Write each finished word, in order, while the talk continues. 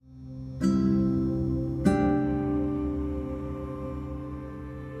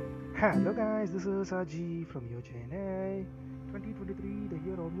Hello guys, this is Aji from your channel. 2023, the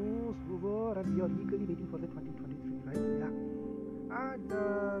year almost over, and we are eagerly waiting for the 2023, right? Yeah. At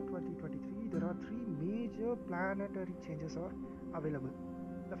the 2023, there are three major planetary changes are available.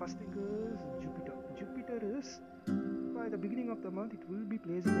 The first thing is Jupiter. Jupiter is by the beginning of the month it will be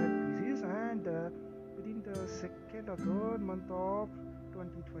placing at Pisces, and within the second or third month of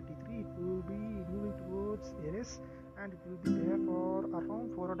 2023 it will be moving towards Aries, and it will be there for around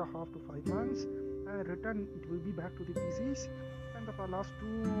 4.5 to 5 months, and return it will be back to the Pisces, and for last 2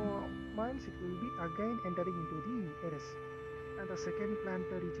 months it will be again entering into the Aries. And the second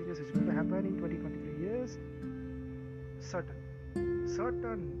planetary changes is going to happen in 2023 years.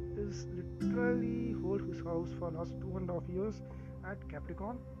 Saturn is literally hold his house for last 2.5 years at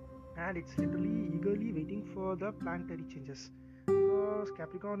Capricorn, and it's literally eagerly waiting for the planetary changes, because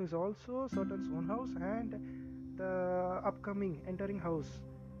Capricorn is also Saturn's own house, and the upcoming entering house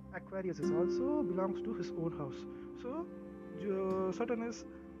Aquarius is also belongs to his own house. So Saturn is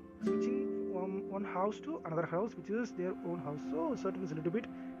switching from one house to another house, which is their own house. So Saturn is a little bit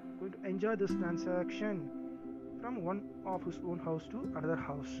going to enjoy this transaction from one of his own house to another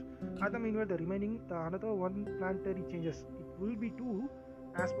house. At the meanwhile, the remaining the another one planetary changes. It will be two,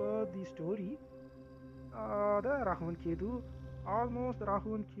 as per the story. The Rahu and Ketu, almost the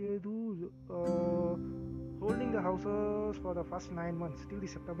Rahu and Ketu holding the houses for the first 9 months till the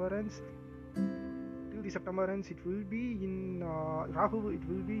September ends. Till the September ends, it will be in Rahu. It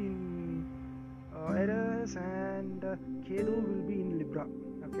will be in Aries, and Ketu will be in Libra.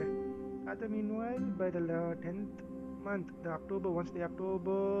 Okay. At the meanwhile, by the 10th month, the October, once the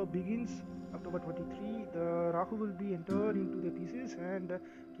October begins, October 23, the Rahu will be entered into the Pisces, and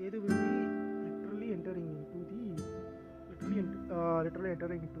Ketu will be literally entering into the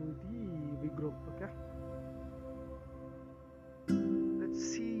Virgo. Okay. Let's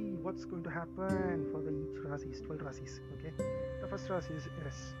see what's going to happen for the each Rasis, 12 Rasis. Okay. The first Rasi is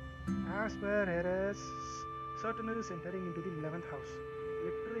Aries. As per Aries, Saturn is entering into the 11th house.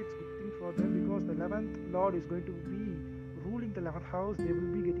 Literally it's good thing for them, because the 11th lord is going to be ruling the 11th house. They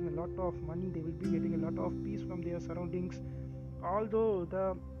will be getting a lot of money, they will be getting a lot of peace from their surroundings. Although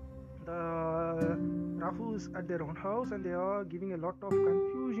the Rahu is at their own house, and they are giving a lot of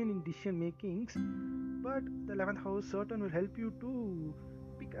confusion in decision makings, but the 11th house Saturn will help you to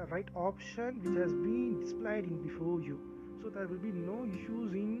pick a right option which has been displayed in before you. So there will be no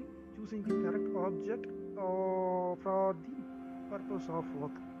issues in choosing the correct object for the purpose of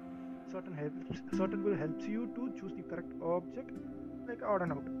work. Certain will helps you to choose the correct object, like odd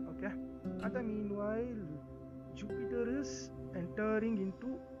and out. Okay. At the meanwhile, Jupiter is entering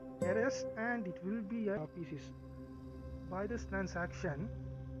into Aries, and it will be a Pisces. By this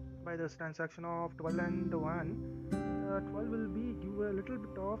transaction of 12 and 1, 12 will be give a little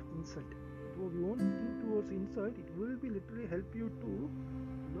bit of insult. So you won't think towards insult, it will be literally help you to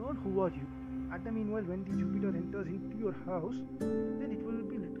learn who are you. At the meanwhile, when the Jupiter enters into your house, then it will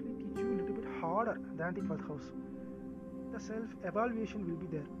be literally teach you a little bit harder than the 12th house. The self-evaluation will be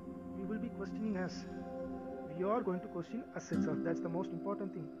there. We will be questioning us. We are going to question us itself. That's the most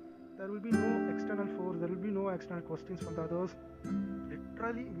important thing. There will be no external force. There will be no external questions from the others.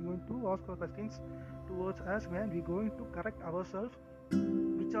 Literally, we're going to ask our questions towards us, when we're going to correct ourselves.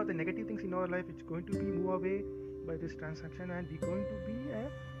 Which are the negative things in our life which is going to be move away by this transaction, and we're going to be a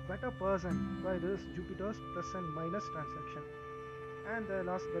better person by this Jupiter's plus and minus transaction. And the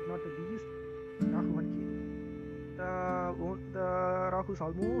last but not the least, Rahu and Ketu. The Rahu is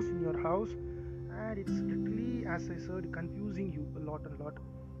almost in your house, and it's literally, as I said, confusing you a lot.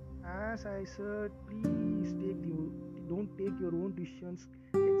 As I said, please don't take your own decisions.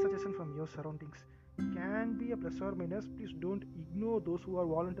 Get suggestion from your surroundings. It can be a plus or minus. Please don't ignore those who are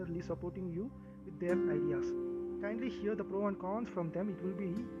voluntarily supporting you with their ideas. Kindly hear the pros and cons from them. It will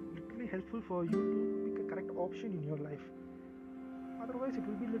be literally helpful for you to pick a correct option in your life. Otherwise, it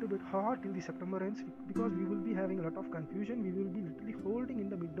will be a little bit hard till the September ends, because we will be having a lot of confusion. We will be literally holding in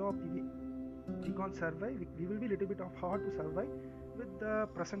the middle of the way. We can't survive. We will be a little bit of hard to survive with the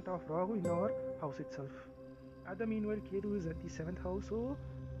presence of Rahu in our house itself. At the meanwhile, Ketu is at the 7th house. So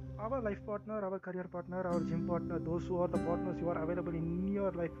our life partner, our career partner, our gym partner, those who are the partners you are available in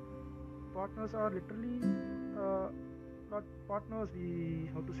your life. Partners are literally not partners.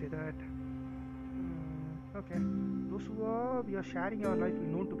 How to say that? Okay, those who are we are sharing our life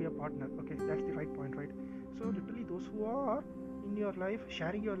will known to be a partner. Okay, that's the right point, right? So literally, those who are in your life,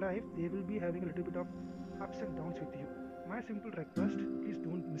 sharing your life, they will be having a little bit of ups and downs with you. My simple request: please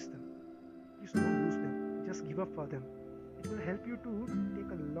don't miss them. Please don't lose them. Just give up for them. It will help you to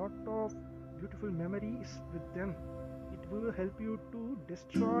take a lot of beautiful memories with them. It will help you to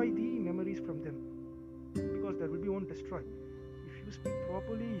destroy the memories from them, because there will be one destroy. If you speak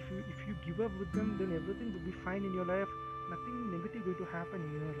properly, if you give up with them, then everything will be fine in your life. Nothing negative going to happen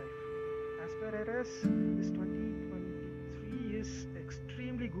in your life. As per RS, this 2023 is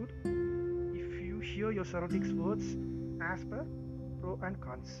extremely good if you hear your surroundings words as per pro and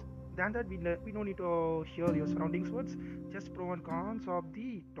cons. Than that, we don't need to hear your surroundings words, just pro and cons of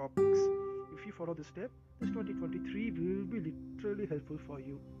the topics. If you follow this step, this 2023 will be literally helpful for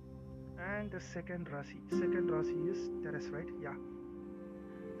you. And the second Rasi is Terrace, right? Yeah,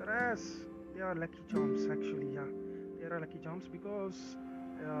 Terrace, they are lucky charms actually. Yeah, they are lucky charms because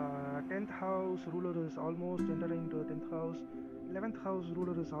 10th house ruler is almost entering to the 10th house. 11th house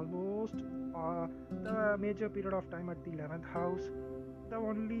ruler is almost the major period of time at the 11th house. The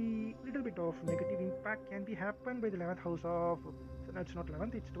only little bit of negative impact can be happen by the 11th house of, so it's not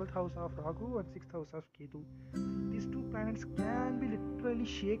 11th, it's 12th house of Rahu and 6th house of Ketu. These two planets can be literally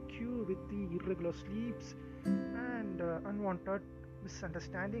shake you with the irregular sleeps and unwanted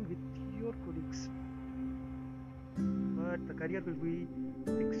misunderstanding with your colleagues. But the career will be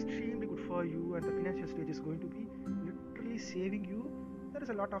extremely good for you, and the financial stage is going to be literally saving you. There is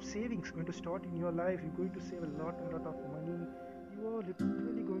a lot of savings going to start in your life. You're going to save a lot of money. You are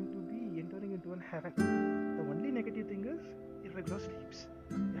literally going to be entering into an heaven. The only negative thing is irregular sleeps.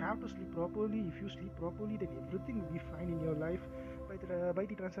 You have to sleep properly. If you sleep properly, then everything will be fine in your life. By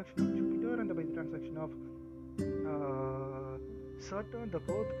the transaction of Jupiter and by the transaction of Saturn, the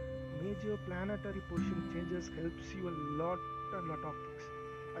both major planetary position changes helps you a lot of things.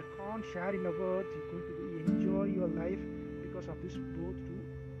 I can't share in a word. You're going to enjoy your life because of this both two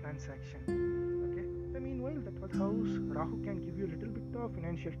transaction. Okay. Meanwhile, the 12th house Rahu can give you a little bit of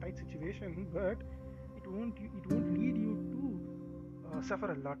financial tight situation, but it won't lead you to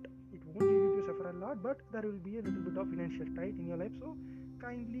suffer a lot. It won't lead you to suffer a lot, but there will be a little bit of financial tight in your life. So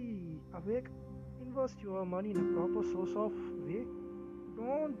kindly awake, invest your money in a proper source of way.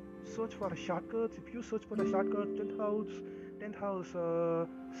 Don't search for shortcuts. If you search for a shortcut, 10th house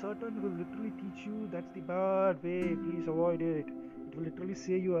Saturn will literally teach you that's the bad way. Please avoid it. It will literally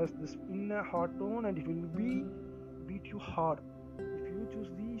say you as this in a hard tone, and it will beat you hard. If you choose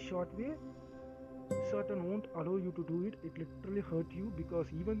the short way, Saturn won't allow you to do it. It literally hurt you, because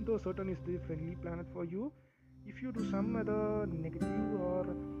even though Saturn is the friendly planet for you, if you do some other negative or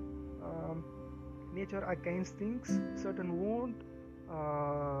nature against things, Saturn won't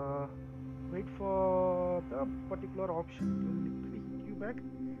wait for the particular option. It will literally hit you back,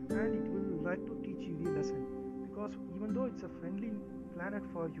 and it will like to teach you the lesson. Because even though it's a friendly planet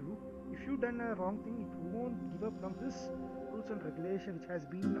for you, if you done a wrong thing, it won't give up from this rules and regulation which has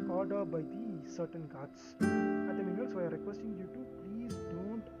been ordered by the certain gods. At the meanwhile, so I am requesting you to please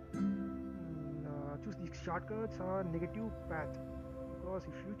don't choose these shortcuts or negative path, because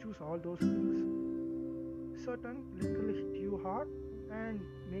if you choose all those things, certain literally hit you hard and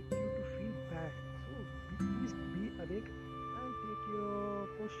make you to feel bad. So please be awake and take your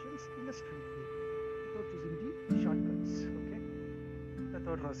questions in a straight way without choosing the shortcuts. Okay. The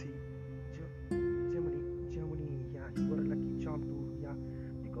third Rasi, Gemini. Yeah, you are a lucky charm too. Yeah,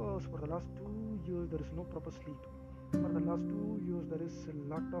 because for the last 2 years there is no proper sleep. For the last 2 years there is a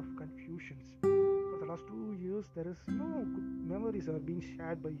lot of confusions. For the last 2 years there is no good memories are being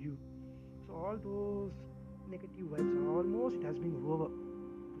shared by you. So all those negative vibes are almost, it has been over.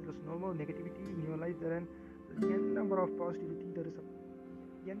 There is no more negativity in your life. There is n number of positivity. There is a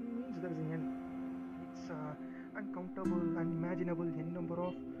n means there is an n. It's uncountable, unimaginable n number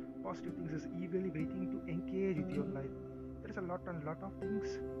of positive things is eagerly waiting to engage with your life. There is a lot of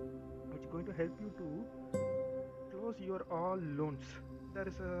things which are going to help you to close your all loans. There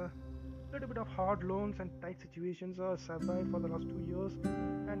is a little bit of hard loans and tight situations are survived for the last 2 years,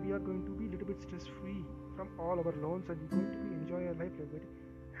 and we are going to be a little bit stress free from all our loans, and we're going to be enjoy our life a little bit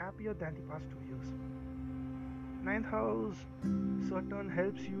happier than the past 2 years. 9th house Saturn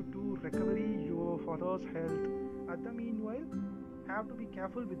helps you to recovery your father's health. At the meanwhile, have to be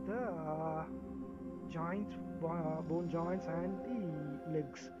careful with the joints, bone joints and the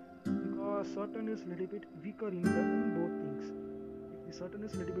legs, because Saturn is a little bit weaker in both things. If the Saturn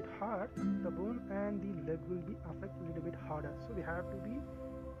is a little bit hard, the bone and the leg will be affected a little bit harder. So we have to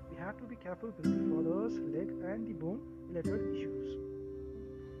be careful with the father's leg and the bone related issues.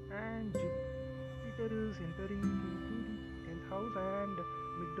 And Jupiter is entering into the 10th house, and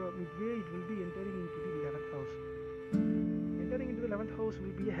midway it will be entering into the 11th house. Entering into the 11th house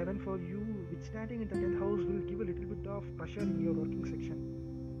will be a heaven for you. Withstanding in the 10th house will give a little bit of pressure in your working section.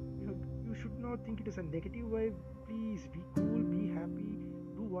 You should not think it is a negative vibe. Please be cool, be happy,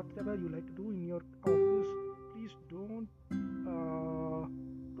 do whatever you like to do in your office. please don't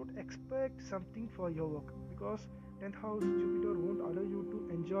expect something for your work, because 10th house Jupiter won't allow you to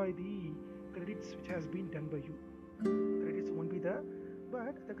enjoy the credits which has been done by you. Credits won't be there,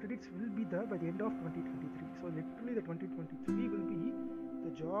 but the credits will be there by the end of 2023. So literally the 2023 will be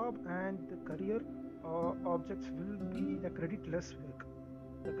the job and the career objects will be the creditless work.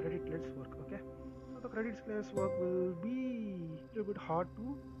 The creditless work, okay? So the creditless work will be a little bit hard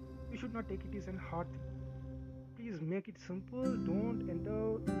to. You should not take it as a hard thing. Please make it simple. Don't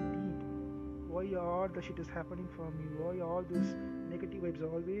enter deep. Why all the shit is happening for me? Why all this negative vibes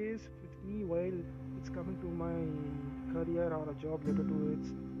always with me while it's coming to my career or a job related to it?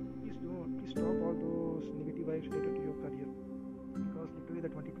 Please don't. Please stop all those negative vibes related to your career. Because literally the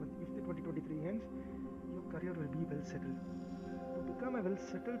 2020, if the 2023 ends, your career will be well settled. To become a well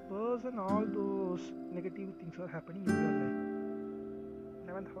settled person, all those negative things are happening in your life.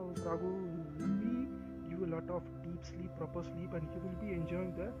 11th house Ragu will be give you a lot of deep sleep, proper sleep, and you will be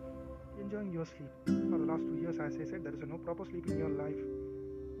enjoying your sleep. For the last 2 years, as I said, there is no proper sleep in your life.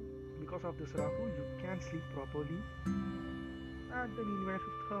 Because of this Rahu, you can't sleep properly. And then in my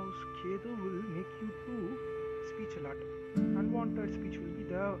 5th house, Ketu will make you to speech a lot. Unwanted speech will be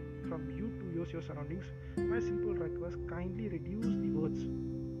there from you to your surroundings. My simple request, kindly reduce the words.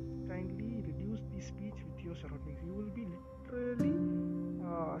 Kindly reduce the speech with your surroundings. You will be literally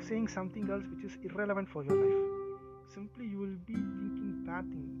saying something else which is irrelevant for your life. Simply you will be thinking bad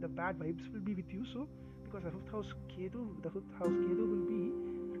thing. The bad vibes will be with you. So because the fifth house Ketu will be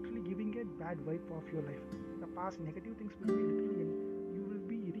literally giving a bad vibe of your life. The past negative things will be literally, you will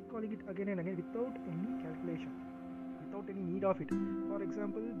be recalling it again and again without any calculation, without any need of it. For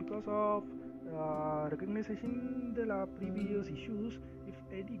example, because of recognition the previous issues, if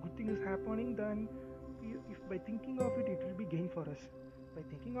any good thing is happening, then if by thinking of it, it will be gain for us. By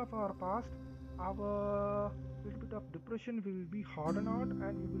thinking of our past, our little bit of depression will be hardened out,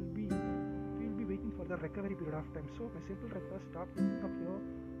 and we will be waiting for the recovery period of time. So my simple request, stop thinking of your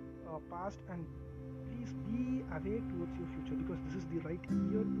past and please be aware towards your future, because this is the right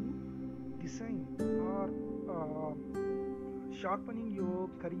year to design or sharpening your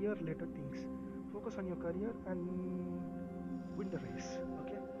career related things. Focus on your career and win the race.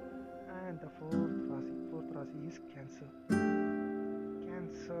 Okay. And the fourth Rasi is Cancer.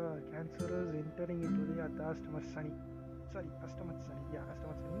 Cancer is entering into the Ashtamat Sani. Ashtamat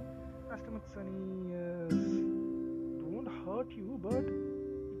Sani won't hurt you, but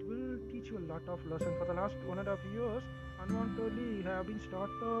it will teach you a lot of lessons. For the last 1.5 years, unwantedly you have been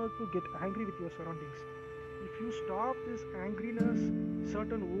started to get angry with your surroundings. If you stop this angriness,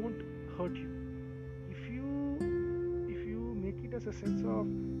 certain won't hurt you. If you make it as a sense of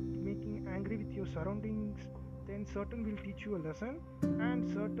making angry with your surroundings, then certain will teach you a lesson, and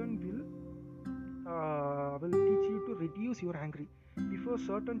certain will teach you to reduce your angry. Before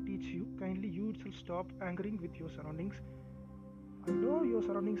certain teach you, kindly you should stop angering with your surroundings. I know your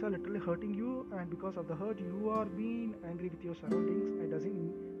surroundings are literally hurting you, and because of the hurt, you are being angry with your surroundings.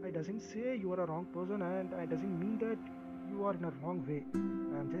 I doesn't say you are a wrong person, and I doesn't mean that you are in a wrong way.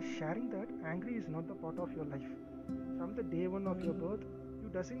 I am just sharing that angry is not the part of your life. From the day one of your birth, you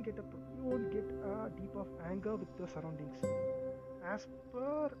won't get a deep of anger with your surroundings. As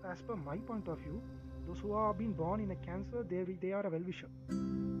per my point of view, those who have been born in a Cancer, they are a well-wisher.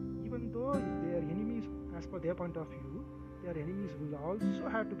 Even though their enemies, as per their point of view, their enemies will also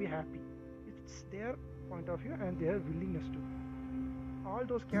have to be happy. It's their point of view and their willingness to. All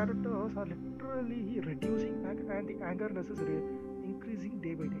those characters are literally reducing back, and the angerness is increasing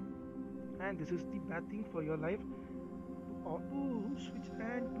day by day. And this is the bad thing for your life. To switch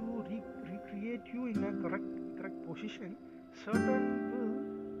and to recreate you in a correct position, certain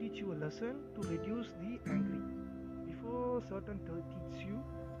will teach you a lesson to reduce the angry. Before certain teach you,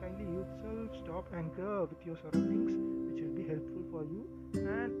 kindly yourself stop anger with your surroundings, which will be helpful for you.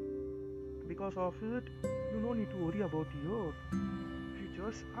 And because of it, you don't need to worry about your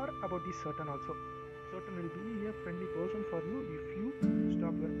futures or about this certain also. Certain will be a friendly person for you if you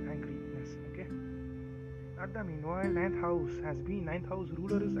stop your angriness. Okay. At the meanwhile, 9th house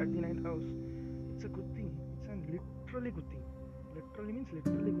ruler is at the 9th house. It's a good thing. It's a literally good thing. Literally means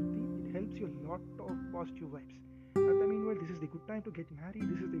literally good thing. It helps you a lot of positive vibes. At the meanwhile, this is the good time to get married.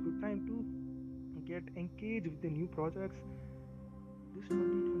 This is the good time to get engaged with the new projects. This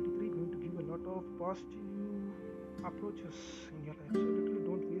 2023 going to give a lot of positive approaches in your life. So literally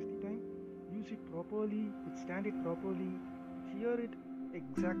don't waste the time. Use it properly. Withstand it properly. Hear it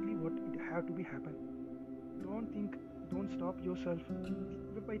exactly what it have to be happen. Don't think don't stop yourself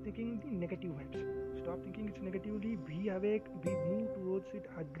by thinking the negative vibes. Stop thinking it's negatively, be awake, be move towards it,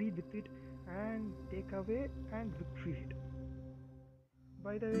 agree with it, and take away and retrieve it.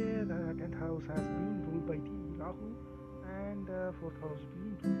 By the way, the 10th house has been ruled by the Rahu and the 4th house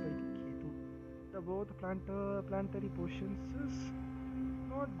being ruled by the Ketu. The both planetary positions is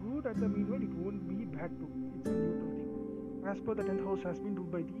not good at the meanwhile, it won't be bad too. It's a neutral thing. As per the 10th house has been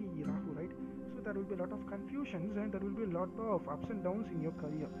ruled by the Rahu, right? So there will be a lot of confusions and there will be a lot of ups and downs in your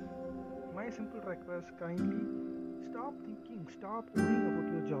career. My simple request, kindly stop thinking, stop worrying about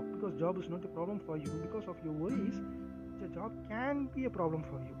your job, because job is not a problem for you. Because of your worries, the job can be a problem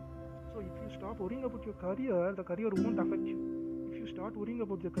for you. So if you stop worrying about your career, the career won't affect you. If you start worrying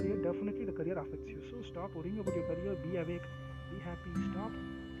about the career, definitely the career affects you. So stop worrying about your career, be awake, be happy, stop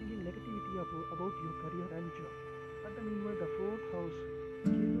thinking negativity about your career and job. At the meanwhile, the 4th house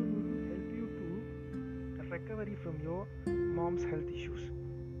Ketu will help you to recovery from your mom's health issues.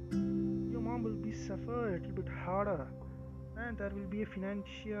 Your mom will be suffer a little bit harder, and there will be a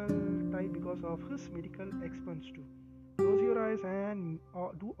financial tie because of his medical expense too. Close your eyes and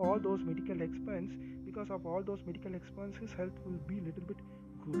do all those medical expense. Because of all those medical expense, his health will be a little bit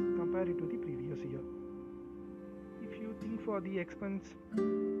good compared to the previous year. If you think for the expense,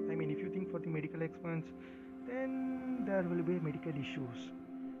 if you think for the medical expense, then there will be medical issues.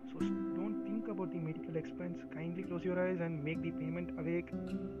 So don't think about the medical expense. Kindly close your eyes and make the payment awake.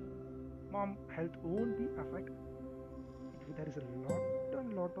 Mom health won't be affected. There is a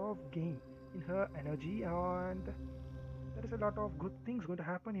lot of gain in her energy, and there is a lot of good things going to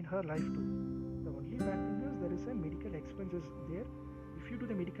happen in her life too. The only bad thing is there is a medical expenses there. If you do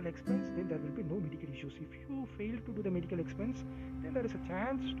the medical expense, then there will be no medical issues. If you fail to do the medical expense, then there is a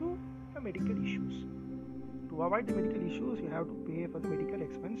chance to the medical issues. To avoid the medical issues, you have to pay for the medical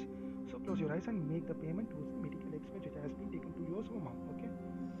expense. So close your eyes and make the payment towards the medical expense which has been taken to your mom. Okay.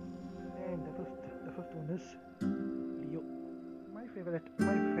 And the fifth one is Leo. My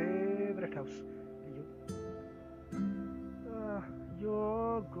favorite house, Leo.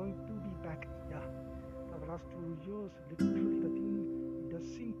 You're going to be back. Yeah. For the last 2 years, literally the thing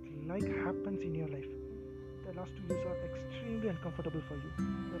doesn't like happens in your life. The last 2 years are extremely uncomfortable for you.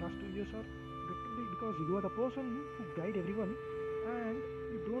 The last 2 years are literally because you are the person who guide everyone, and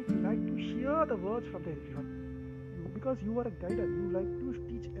you don't like to hear the words from everyone. Because you are a guider, you like to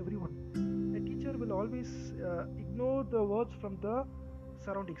teach everyone. A teacher will always ignore the words from the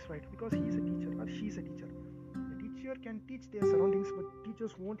surroundings, right? Because he is a teacher or she is a teacher. A teacher can teach their surroundings, but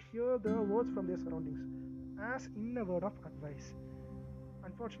teachers won't hear the words from their surroundings as in a word of advice.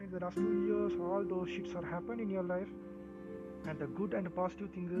 Unfortunately, the last 2 years, all those shits are happened in your life, and the good and positive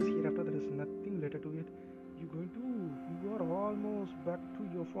thing is hereafter there is nothing related to it. You are almost back to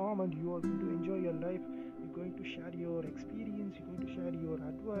your form, and you are going to enjoy your life. You're going to share your experience. You're going to share your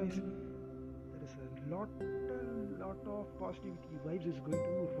advice. There is a lot of positivity vibes is going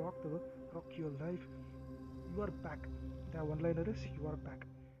to rock your life. You are back. The one-liner is you are back.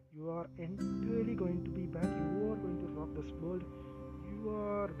 You are entirely going to be back. You are going to rock this world.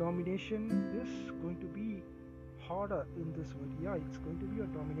 Your domination is going to be harder in this world. Yeah, it's going to be a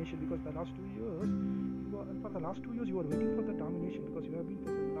domination because for the last 2 years you are waiting for the domination because you have been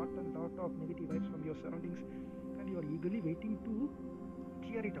facing a lot of negative vibes from your surroundings, and you are eagerly waiting to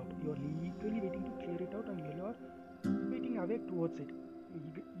clear it out. You are eagerly waiting to clear it out, and you are waiting awake towards it. You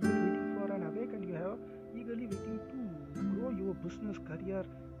are waiting for an awake, and you are eagerly waiting to grow your business career.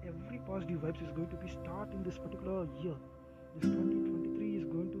 Every positive vibes is going to be start in this particular year. This 2023 is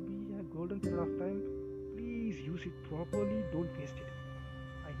going to be a golden period of time. Please use it properly, don't waste it.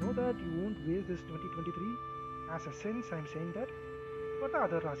 I know that you won't waste this 2023. As a sense, I'm saying that for the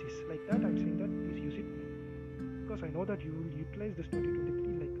other Rasis, like that, I'm saying that please use it. Because I know that you will utilize this 2023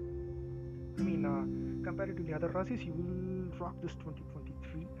 comparatively other Rasis, you will rock this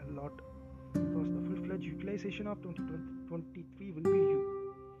 2023 a lot. Because the full-fledged utilization of 2023 will be you.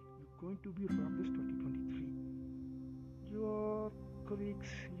 You're going to be rock this 2023. Your colleagues,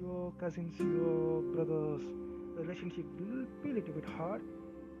 your cousins, your brothers, the relationship will be a little bit hard.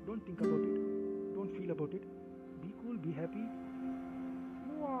 Don't think about it. Don't feel about it. Be cool, be happy.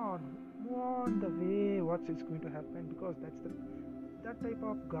 Move on the way what is going to happen, because that type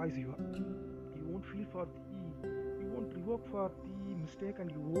of guys you are. You won't revoke for the mistake,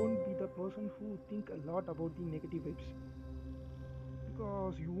 and you won't be the person who think a lot about the negative vibes.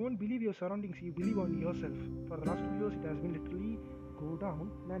 Because you won't believe your surroundings, you believe on yourself. For the last 2 years it has been literally go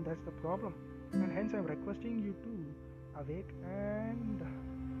down, and that's the problem. And hence I'm requesting you to awake and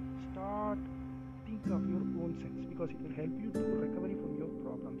start think of your own sense, because it will help you to recover from your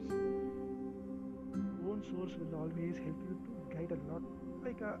problems. Won't own source will always help you to guide a lot,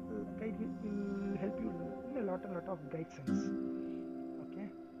 like a guide will help you in a lot of guide sense. Okay,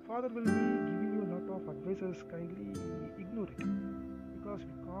 father will be giving you a lot of advices. Kindly ignore it because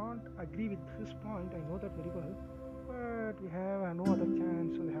we can't agree with his point. I know that very well, but we have no other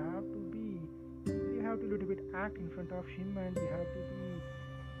chance. So we have to little bit act in front of him, and we have to be,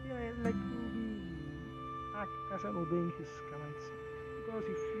 yeah, like to be act as an obeying his commands. Because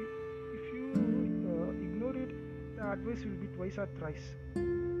if you ignore it, the advice will be twice or thrice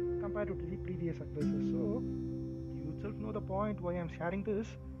compared to the previous advices. So you itself know the point why I'm sharing this.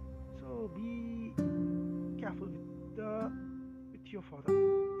 So be careful with your father.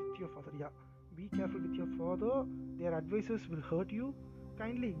 With your father, yeah. Be careful with your father. Their advices will hurt you.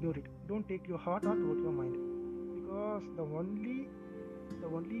 Kindly ignore it. Don't take your heart or toward your mind. Because the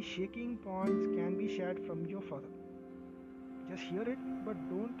only shaking points can be shared from your father. Just hear it, but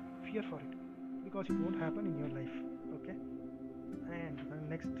don't fear for it. Because it won't happen in your life. Okay? And the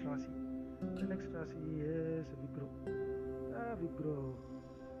next Rasi. The next Rasi is Vigro. Vigro.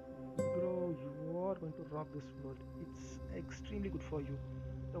 Bro, you are going to rock this world. It's extremely good for you.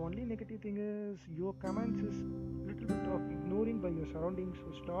 The only negative thing is your comments is little bit of ignoring by your surroundings.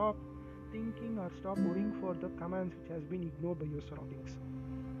 So stop thinking or stop worrying for the comments which has been ignored by your surroundings.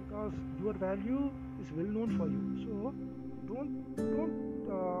 Because your value is well known for you. So don't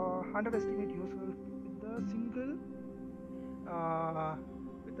underestimate yourself uh,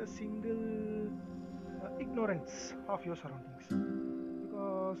 with a single ignorance of your surroundings,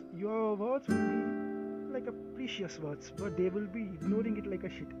 because your words will be like a precious words, but they will be ignoring it like a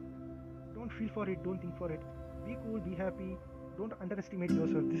shit. Don't feel for it, don't think for it. Be cool, be happy. Don't underestimate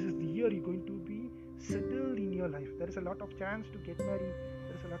yourself. This is the year you're going to be settled in your life. There is a lot of chance to get married.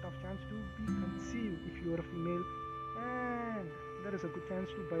 There is a lot of chance to be conceived if you are a female, and there is a good chance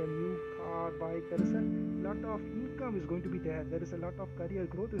to buy a new car, bike. There is a lot of income is going to be there. There is a lot of career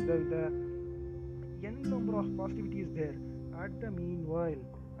growth is there. The n number of positivity is there. At the meanwhile,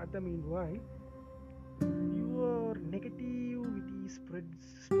 your negativity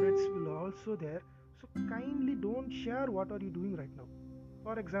spreads will also there. So kindly don't share what are you doing right now.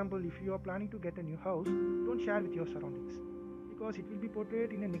 For example, if you are planning to get a new house, don't share with your surroundings, because it will be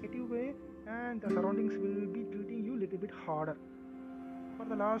portrayed in a negative way, and the surroundings will be treating you a little bit harder. For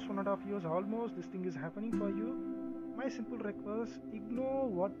the last 1.5 years almost this thing is happening for you. My simple request, ignore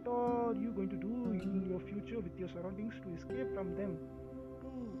what are you going to do in your future with your surroundings to escape from them,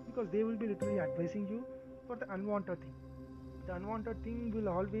 because they will be literally advising you for the unwanted thing. The unwanted thing will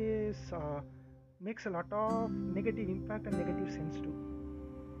always makes a lot of negative impact and negative sense too.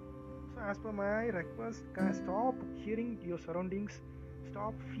 So as per my request, stop hearing your surroundings,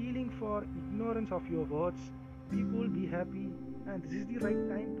 stop feeling for ignorance of your words. Be cool, be happy, and this is the right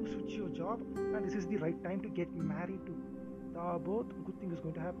time to switch your job, and this is the right time to get married too. Both good thing is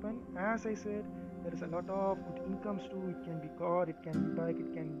going to happen. As I said, there is a lot of good incomes too. It can be car, it can be bike,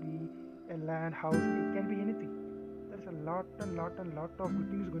 it can be a land, house, it can be anything. There is a lot of good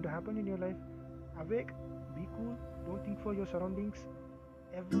things going to happen in your life. Awake, be cool, don't think for your surroundings.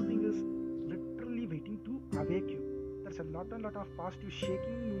 Everything is literally waiting to awake you. There's a lot of positive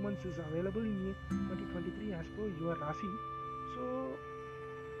shaking moments is available in 2023 as per your Rasi. So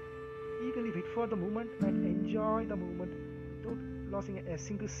eagerly wait for the moment and enjoy the moment without losing a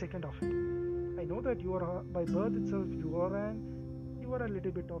single second of it. I know that you are by birth itself you are a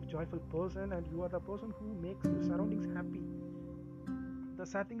little bit of joyful person, and you are the person who makes your surroundings happy. The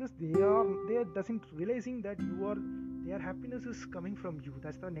sad thing is they doesn't realizing that their happiness is coming from you.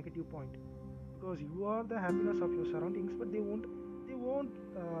 That's the negative point, because you are the happiness of your surroundings, but they won't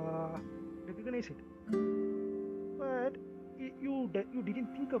recognize it. But you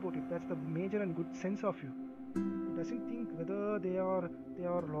didn't think about it. That's the major and good sense of you. You doesn't think whether they are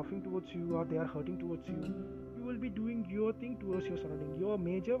laughing towards you or they are hurting towards you. You will be doing your thing towards your surrounding. Your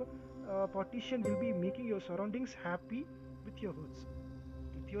major partition will be making your surroundings happy with your words,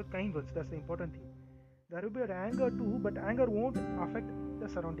 with your kind words. That's the important thing. There will be an anger too, but anger won't affect the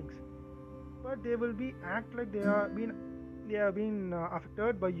surroundings. But they will be act like they have been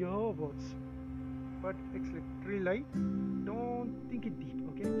affected by your words. But it's literally lie. Don't think it deep.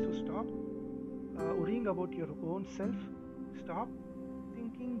 Okay, so stop worrying about your own self. Stop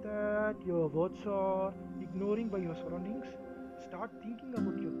thinking that your words are ignoring by your surroundings. Start thinking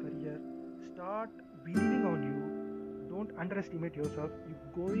about your career. Start believing on you. Don't underestimate yourself.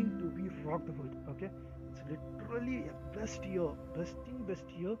 You're going to be rock the world. Okay, it's literally a best year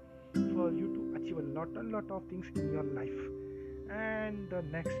for you to achieve a lot of things in your life. And the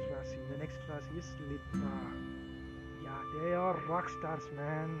next Rasi is Libra. Yeah, they are rock stars,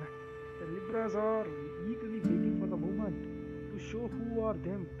 man. The Libras are eagerly waiting for the moment to show who are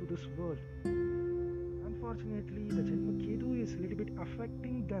them to this world. Unfortunately, the Janma Ketu is a little bit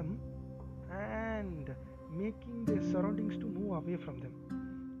affecting them and making their surroundings to move away from them.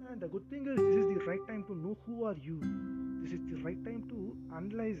 And the good thing is, this is the right time to know who are you. This is the right time to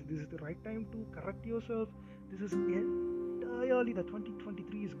analyze. This is the right time to correct yourself. This is entirely the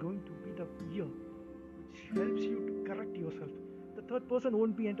 2023 is going to be the year which helps you to correct yourself. The third person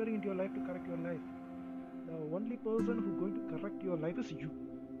won't be entering into your life to correct your life. The only person who's going to correct your life is you.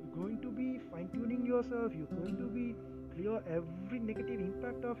 You're going to be fine-tuning yourself. You're going to be clear every negative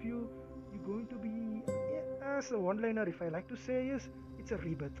impact of you. You're going to be, as a one-liner, if I like to say, is it's a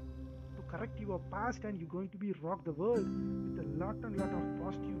rebirth to correct your past, and you're going to be rock the world with a lot and lot of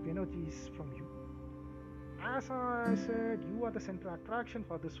positive energies from you. As I said, you are the central attraction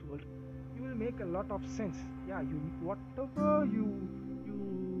for this world. You will make a lot of sense. Yeah, you whatever you do,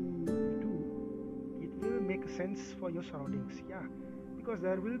 it will make sense for your surroundings. Yeah, because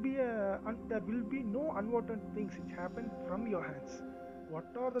there will be no unwanted things which happen from your hands. What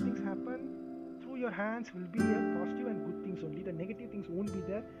are the things happen through your hands will be a positive and good things only. The negative things won't be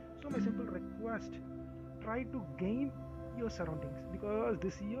there. So my simple request: try to gain your surroundings, because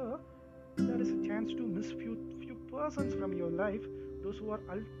this year there is a chance to miss few persons from your life, those who are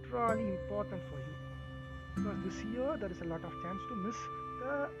ultra important for you. Because this year there is a lot of chance to miss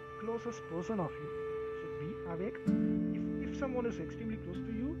the closest person of you. So be awake. If someone is extremely close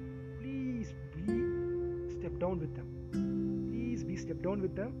to you, please be step down with them. Please be step down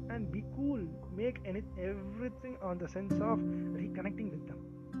with them and be cool. Make everything on the sense of reconnecting with them.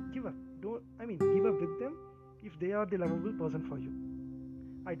 Give up. Give up with them if they are the lovable person for you.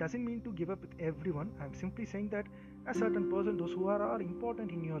 I doesn't mean to give up with everyone. I'm simply saying that a certain person, those who are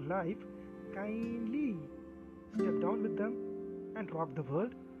important in your life, kindly step down with them and rock the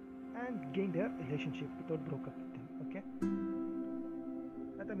world and gain their relationship without broke up with them. Okay.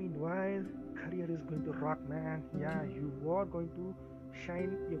 At the meanwhile, career is going to rock, man. Yeah, you are going to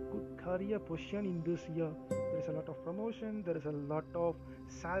shine a good career position in this year. There is a lot of promotion, there is a lot of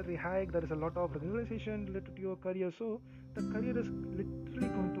salary hike, there is a lot of recognition related to your career. So the career is literally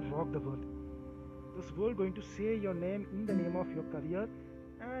going to rock the world. This world going to say your name in the name of your career,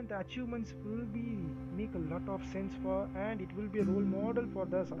 and the achievements will be make a lot of sense for, and it will be a role model for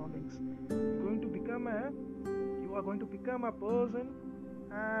the surroundings. You are going to become a person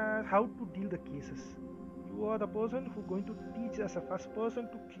how to deal the cases. You are the person who going to teach as a first person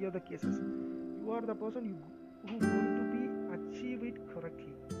to clear the cases. You are the person who going to be achieve it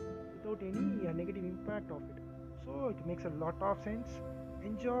correctly without any negative impact of it. So it makes a lot of sense.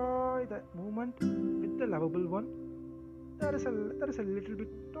 Enjoy the moment with the lovable one. There is a little bit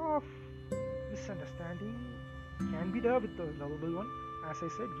of misunderstanding can be there with the lovable one. As I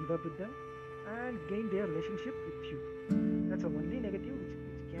said, give up with them and gain their relationship with you. That's the only negative which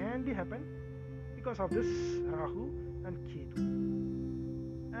can be happen because of this Rahu and Ketu.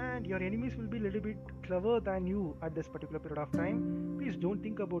 And your enemies will be a little bit clever than you at this particular period of time. Please don't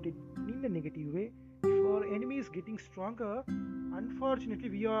think about it in a negative way. If our enemy is getting stronger, unfortunately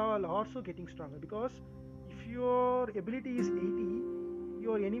we are also getting stronger, because if your ability is 80,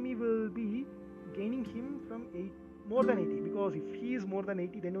 your enemy will be gaining him from more than 80, because if he is more than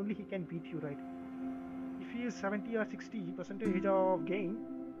 80, then only he can beat you, right? If he is 70 or 60 percentage of gain,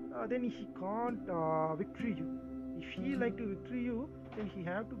 then he can't victory you. If he like to victory you, then he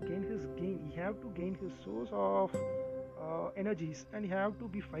have to gain his gain. He have to gain his source of energies, and he have to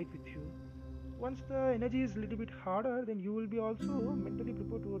be fight with you. Once the energy is a little bit harder, then you will be also mentally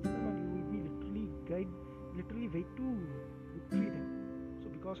prepared towards them, and you will be literally wait to victory them. So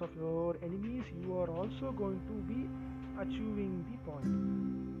because of your enemies, you are also going to be achieving the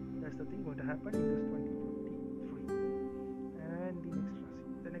point. That's the thing going to happen in this 2023. And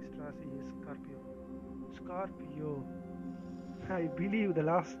the next Rasi is Scorpio. I believe the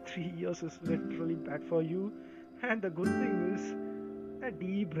last 3 years is literally bad for you, and the good thing is a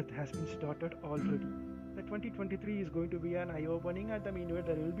deep breath has been started already. The 2023 is going to be an eye-opening. At the meanwhile,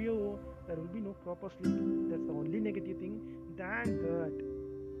 there will be no proper sleep. That's the only negative thing. Than that,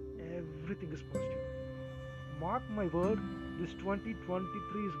 everything is positive. Mark my word, this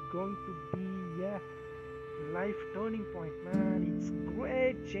 2023 is going to be a life turning point, man. It's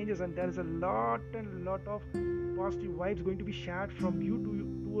great changes, and there is a lot of positive vibes going to be shared from you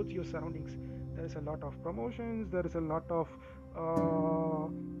towards your surroundings. There is a lot of promotions, there is a lot of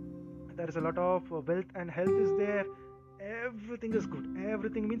wealth and health is there. Everything is good.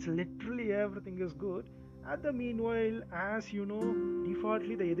 Everything means literally everything is good. At the meanwhile, as you know,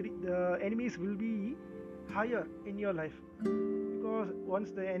 defaultly the enemies will be higher in your life, because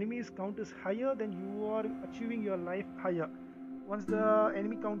once the enemy's count is higher, then you are achieving your life higher. Once the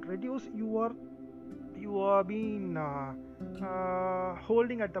enemy count reduce, you are being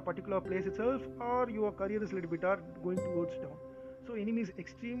holding at the particular place itself, or your career is a little bit are going towards down. So enemy is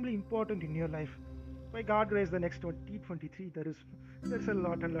extremely important in your life. By God grace, the next 2023 there's a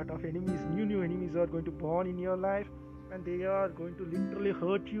lot of enemies. New enemies are going to born in your life, and they are going to literally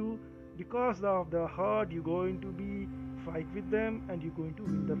hurt you. Because of the hurt, you're going to be fight with them, and you're going to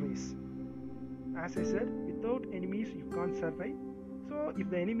win the race. As I said, without enemies you can't survive. So if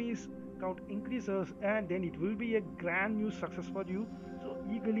the enemies count increases, and then it will be a grand new success for you. So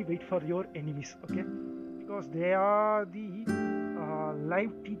eagerly wait for your enemies, okay? Because they are the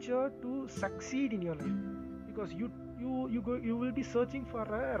life teacher to succeed in your life. Because you will be searching for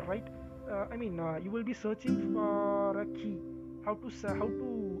a right. You will be searching for a key, how to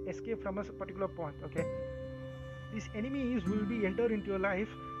escape from a particular point, okay? These enemies will be enter into your life,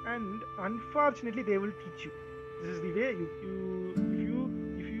 and unfortunately they will teach you. This is the way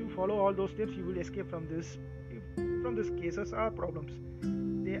if you follow all those steps, you will escape from these cases or problems.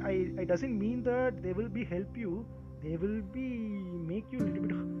 I doesn't mean that they will be help you. They will be make you a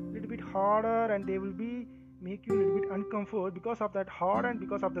little bit harder, and they will be make you a little bit uncomfort. Because of that hard and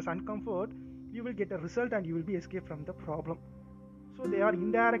because of this uncomfort, you will get a result, and you will be escape from the problem. So they are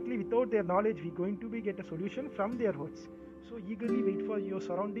indirectly, without their knowledge, we going to be get a solution from their words. So eagerly wait for your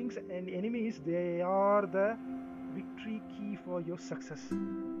surroundings and enemies. They are the victory key for your success.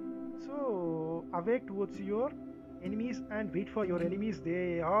 So awake towards your enemies and wait for your enemies.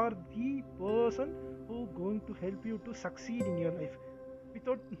 They are the person who going to help you to succeed in your life.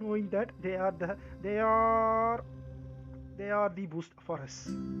 Without knowing that, they are the boost for us.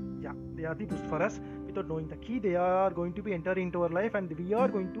 Yeah, they are the boost for us. Without knowing the key, they are going to be enter into our life, and we are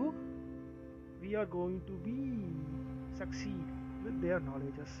going to be succeed with their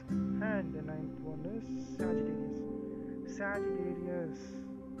knowledges. And the ninth one is Sagittarius.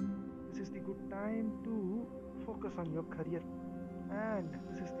 This is the good time to focus on your career, and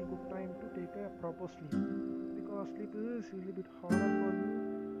this is the good time to take a proper sleep, because sleep is a little bit harder for you.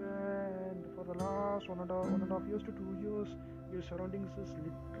 And for the last one and a half years to 2 years, your surroundings is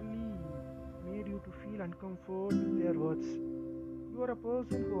literally made you to feel uncomfort with their words. You are a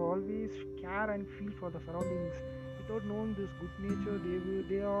person who always care and feel for the surroundings. Without knowing this good nature,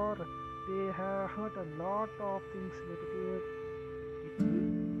 they have hurt a lot of things related to it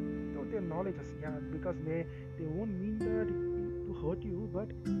without their knowledge. Yeah, because they won't mean that to hurt you, but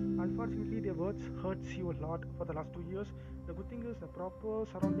unfortunately their words hurts you a lot for the last 2 years. The good thing is the proper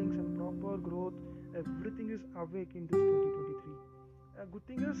surroundings and proper growth, everything is awake in this 2023. A good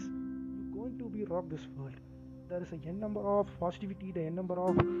thing is you're going to be rock this world. There is a n number of positivity, the n number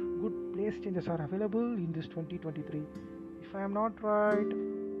of good place changes are available in this 2023. If I am not right,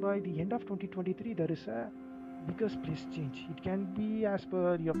 by the end of 2023 there is a biggest place change. It can be as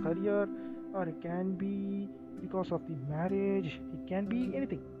per your career, or it can be because of the marriage. It can be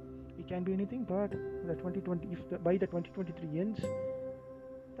anything. But by the 2023 ends,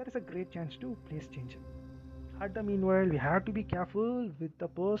 there is a great chance to place change. At the meanwhile, we have to be careful with the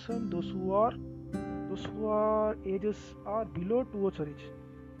person, those who are ages are below towards our age.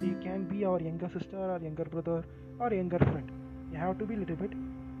 They can be our younger sister or younger brother or younger friend. You have to be little bit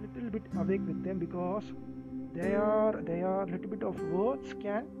awake with them, because they are little bit of words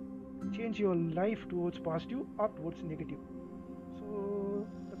can change your life towards positive or towards negative. So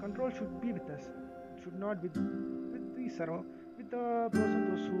the control should be with us. It should not with the person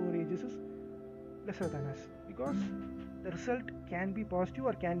those who are ages is lesser than us, because the result can be positive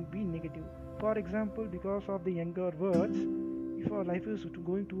or can be negative. For example, because of the younger words, if our life is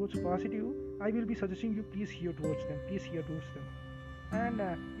going towards positive, I will be suggesting you please hear towards them. And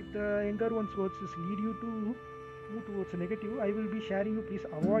if the younger one's words is lead you to move towards negative, I will be sharing you please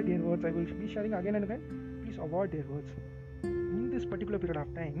avoid their words. I will be sharing again and again, please avoid their words. In this particular period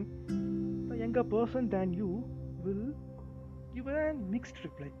of time, the younger person than you will give a mixed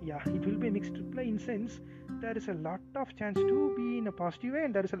reply. Yeah, it will be a mixed reply in sense there is a lot of chance to be in a positive way,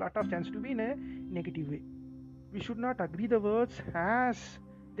 and there is a lot of chance to be in a negative way. We should not agree the words as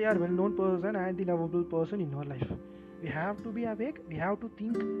they are well-known person and the lovable person in our life. We have to be awake. We have to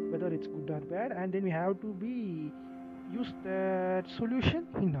think whether it's good or bad, and then we have to be use that solution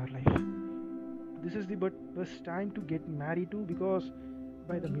in our life. This is the best time to get married to, because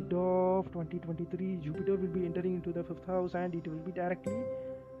by the mid of 2023, Jupiter will be entering into the fifth house, and it will be directly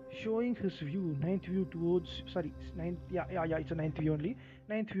showing his ninth view towards it's a ninth view only,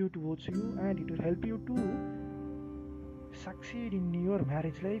 ninth view towards you, and it will help you to succeed in your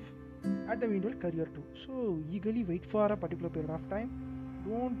marriage life. At the meanwhile, career too. So eagerly wait for a particular period of time.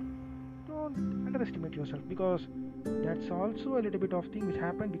 Don't don't underestimate yourself, because that's also a little bit of thing which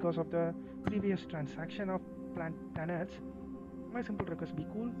happened because of the previous transaction of planets. My simple request: be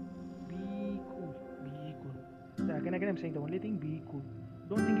cool, be cool, be cool. Again, I'm saying the only thing: be cool.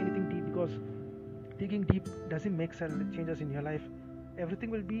 Don't think anything deep, because digging deep doesn't make changes in your life. Everything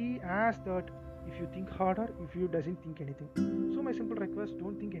will be as that if you think harder, if you doesn't think anything. So my simple request: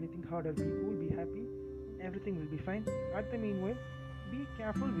 don't think anything harder. Be cool, be happy. Everything will be fine. At the meanwhile, be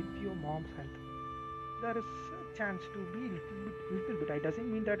careful with your mom's health. There is a chance to be little bit. I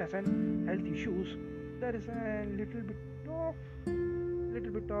doesn't mean that as an health issues. There is a little bit of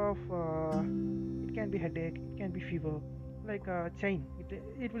it can be headache, it can be fever, like a chain.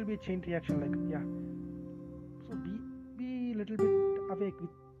 It will be a chain reaction. Like, yeah. So be little bit awake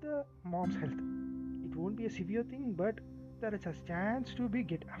with the mom's health. It won't be a severe thing, but there is a chance to be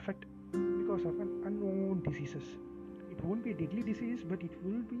get affected because of an unknown diseases. It won't be a deadly disease, but it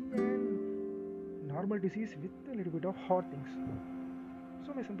will be a normal disease with a little bit of hard things.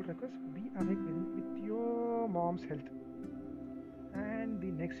 So my simple request: be awake with your mom's health. And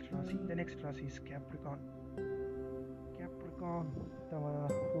the next Rasi is Capricorn. Capricorn, the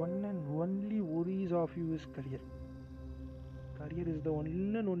one and only worries of you is career. Career is the one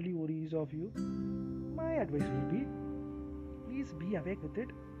and only worries of you. My advice will be: please be awake with it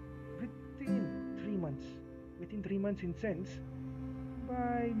within 3 months. Within 3 months, in sense,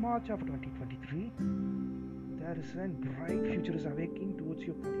 by March of 2023, there is a bright future is awakening towards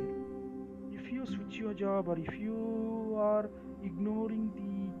your career. If you switch your job, or if you are ignoring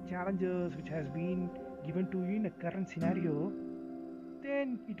the challenges which has been given to you in a current scenario,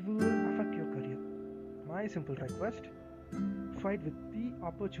 then it will affect your career. My simple request: fight with the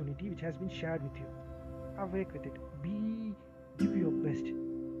opportunity which has been shared with you. Awake with it. Give your best.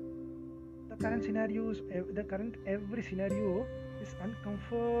 The current every scenario is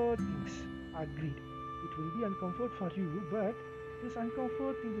uncomfort things. Agreed. It will be uncomfort for you, but this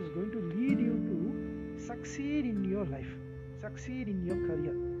uncomfort thing is going to lead you to succeed in your life, succeed in your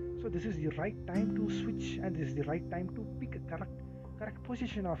career. So this is the right time to switch, and this is the right time to pick a correct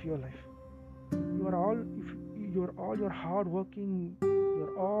position of your life. You are all if you're all your hard working,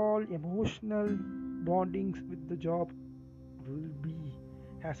 your all emotional bondings with the job will be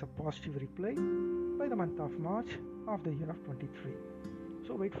has a positive reply by the month of March of the year of 23.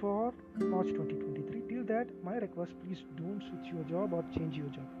 So wait for March 2023. Till that, my request: please don't switch your job or change your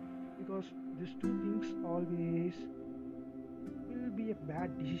job, because these two things always will be a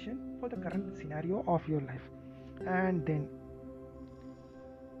bad decision for the current scenario of your life. And then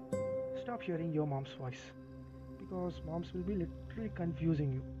stop hearing your mom's voice, because moms will be literally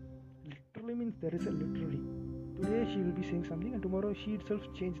confusing you. Literally means there is a literally. Today she will be saying something, and tomorrow she itself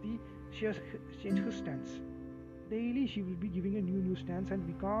she has changed her stance. Daily she will be giving a new stance, and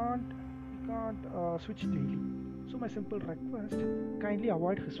we can't switch daily. So my simple request: kindly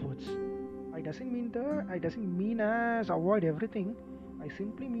avoid his words. I doesn't mean as avoid everything. I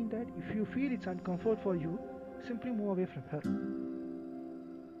simply mean that if you feel it's uncomfort for you, simply move away from her.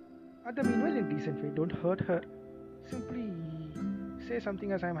 At the meanwhile, in decent way, don't hurt her. Simply say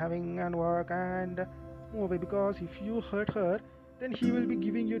something as I'm having an work and move away, because if you hurt her, then he will be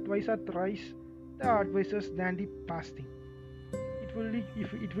giving you twice or thrice the advices than the past thing. It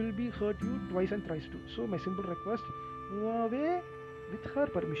will be hurt you twice and thrice too. So my simple request: move away with her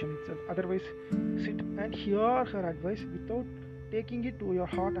permission itself. Otherwise, sit and hear her advice without taking it to your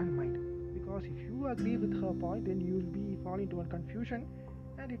heart and mind. Because if you agree with her point, then you will be fall into a confusion,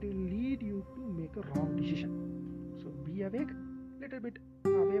 and it will lead you to make a wrong decision. So be awake. Little bit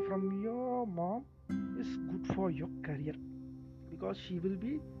away from your mom is good for your career, because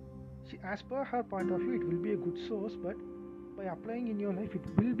as per her point of view, it will be a good source, but by applying in your life, it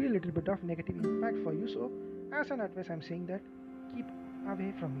will be a little bit of negative impact for you. So as an advice, I'm saying that keep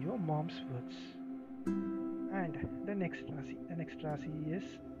away from your mom's words. And the next Rasi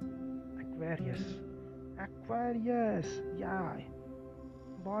is Aquarius. Aquarius, yeah,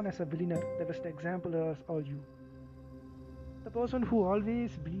 born as a billionaire. The best example is all you. The person who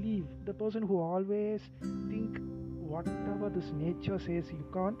always believe, the person who always think whatever this nature says you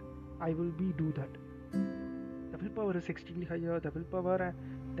can't, I will be do that. The willpower is extremely higher. Than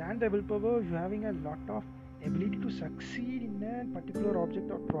the willpower, you having a lot of ability to succeed in a particular object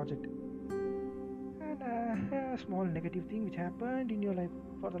or project. And a small negative thing which happened in your life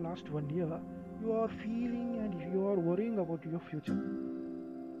for the last 1 year, you are feeling and you are worrying about your future.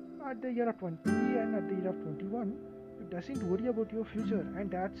 At the year of 20 and at the year of 21, you doesn't worry about your future, and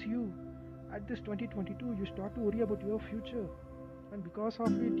that's you. At this 2022, you start to worry about your future. and because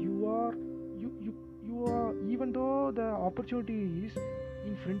of it you are, even though the opportunity is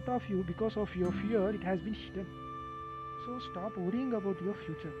in front of you, because of your fear it has been hidden. So stop worrying about your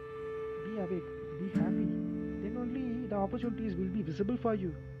future. Be awake, be happy. Then only the opportunities will be visible for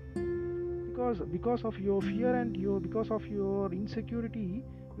you. Because of your fear and because of your insecurity,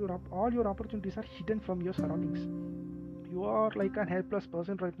 all your opportunities are hidden from your surroundings. You are like a helpless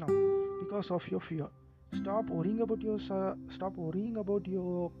person right now because of your fear. Stop worrying about your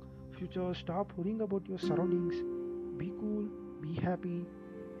future. Stop worrying about your surroundings. Be cool, be happy.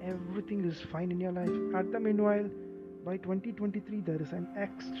 Everything is fine in your life. At the meanwhile, by 2023 there is an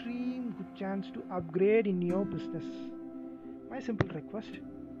extreme good chance to upgrade in your business. My simple request: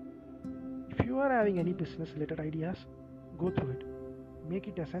 if you are having any business related ideas, go through it. Make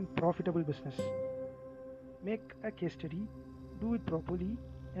it as a profitable business. Make a case study, do it properly,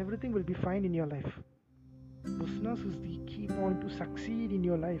 everything will be fine in your life. Business is the key point to succeed in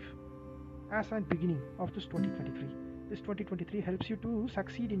your life. As at beginning of this 2023, this 2023 helps you to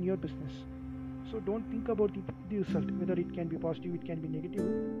succeed in your business. So don't think about the result, whether it can be positive, it can be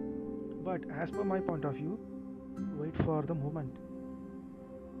negative. But as per my point of view, wait for the moment.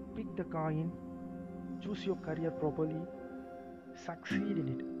 Pick the coin, choose your career properly, succeed in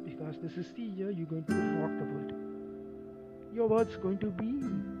it, because this is the year you're going to rock the world. Your words going to be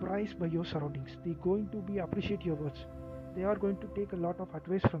prized by your surroundings. They're going to be appreciate your words. They are going to take a lot of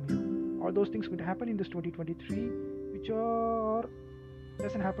advice from you. All those things going to happen in this 2023, which are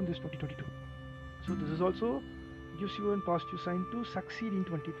doesn't happen this 2022. So this is also gives you a positive sign to succeed in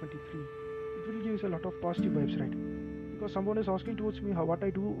 2023. It will give you a lot of positive vibes, right? Because someone is asking towards me what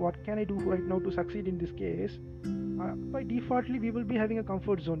can I do right now to succeed in this case. By defaultly we will be having a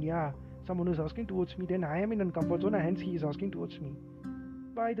comfort zone. Yeah, someone is asking towards me, then I am in a comfort zone, and hence he is asking towards me.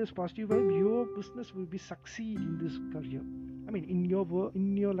 By this positive vibe, your business will be succeed in this career. I mean, in your work,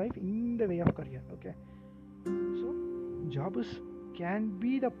 in your life, in the way of career. Okay, so job is can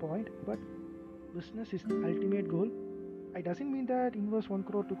be the point, but business is the ultimate goal. I doesn't mean that invest 1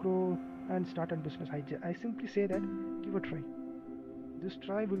 crore, 2 crore, and start a business. I simply say that give a try. This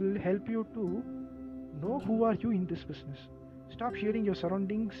try will help you to know who are you in this business. Stop hearing your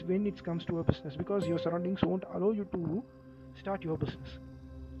surroundings when it comes to a business, because your surroundings won't allow you to start your business.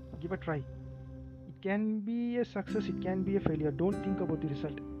 Give a try. It can be a success, it can be a failure. Don't think about the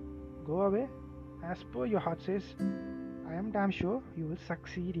result. Go away. As per your heart says, I am damn sure you will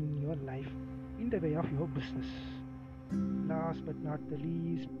succeed in your life in the way of your business. Last but not the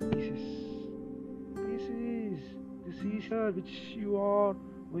least, pieces. Pieces. This is which you are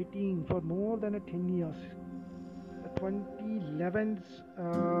waiting for more than 10 years. The 2011's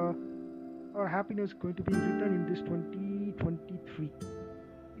our happiness going to be written in this 2023.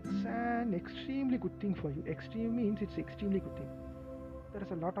 It's an extremely good thing for you. Extreme means it's extremely good thing. There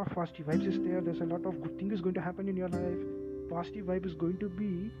is a lot of positive vibes is there. There's a lot of good thing is going to happen in your life. Positive vibe is going to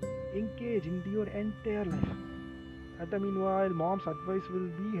be engaged in your entire life. At the meanwhile, mom's advice will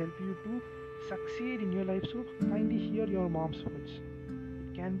be help you to succeed in your life. So kindly hear your mom's words.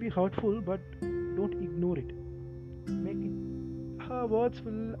 It can be hurtful, but don't ignore it. Make it. Her words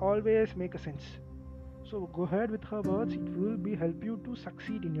will always make a sense. So go ahead with her words. It will be help you to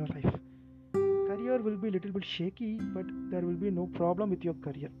succeed in your life. Career will be a little bit shaky, but there will be no problem with your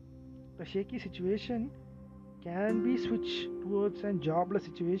career. The shaky situation can be switched towards a jobless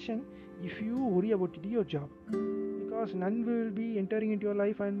situation if you worry about your job, because none will be entering into your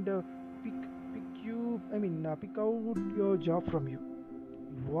life and pick out your job from you.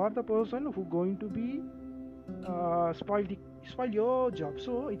 You are the person who going to be spoil your job,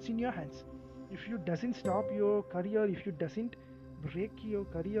 so it's in your hands. If you doesn't stop your career, if you doesn't break your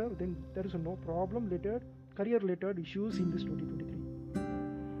career, then there is no problem related career related issues in this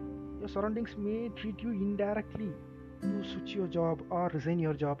 2023. Your surroundings may treat you indirectly to switch your job or resign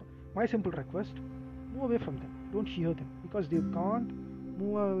your job. My simple request: move away from them. Don't hear them, because they can't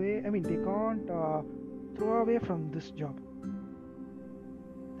move away. They can't throw away from this job.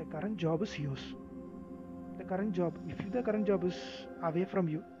 The current job is yours. The current job, if the current job is away from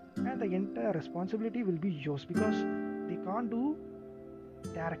you, and the entire responsibility will be yours, because they can't do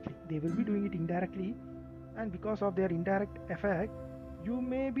directly. They will be doing it indirectly, and because of their indirect effect, you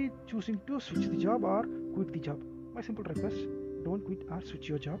may be choosing to switch the job or quit the job. My simple request: don't quit or switch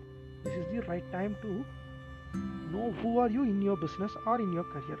your job. This is the right time to know who are you in your business or in your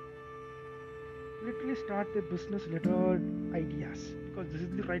career. Literally start the business related ideas, because this is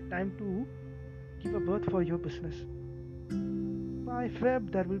the right time to give a birth for your business. By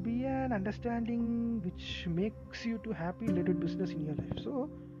Feb, there will be an understanding which makes you to happy related business in your life. So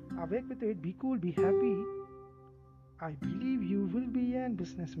awake with it, be cool, be happy. I believe you will be a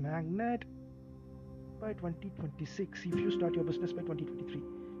business magnate by 2026 if you start your business by 2023.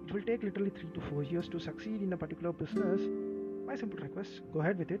 It will take literally 3 to 4 years to succeed in a particular business. My simple request, go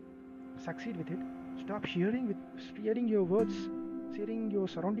ahead with it, succeed with it. Stop sharing your words, sharing your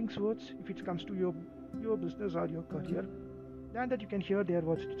surroundings words if it comes to your business or your career. Than that you can hear their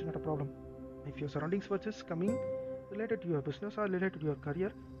words, it's not a problem. If your surroundings words is coming related to your business or related to your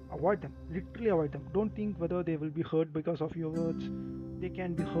career, avoid them, literally avoid them. Don't think whether they will be hurt because of your words, they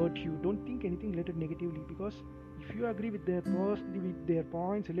can be hurt you. Don't think anything related negatively, because if you agree with their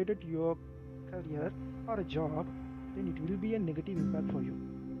points related to your career or a job, then it will be a negative impact for you.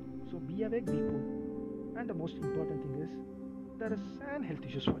 So be awake, be cool. And the most important thing is, there is an health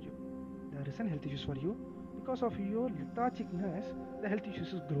issues for you. There is an health issues for you because of your lethargicness. The health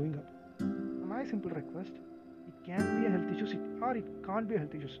issues is growing up. My simple request, it can be a health issue or it can't be a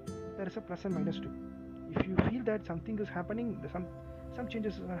health issue. There is a plus and minus too. If you feel that something is happening, some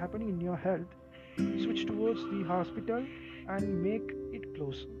changes are happening in your health, switch towards the hospital and make it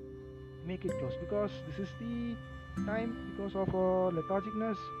close, because this is the time. Because of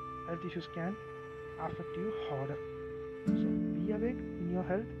lethargicness, health issues can affect you harder. So be awake in your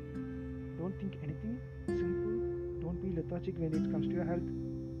health. Don't think anything simple. Don't be lethargic when it comes to your health.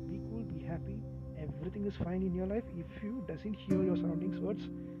 Be cool, be happy. Everything is fine in your life if you doesn't hear your surroundings words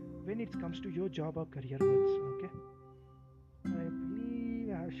when it comes to your job or career words. Okay. I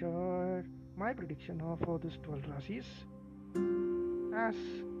believe I have shared my prediction for this 12 rasis. As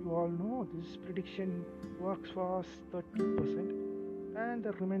you all know, this prediction works for 30%, and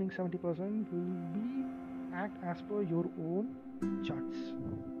the remaining 70% will be act as per your own charts.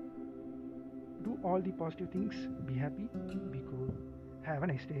 Do all the positive things, be happy, be cool. Have a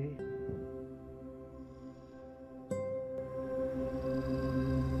nice day.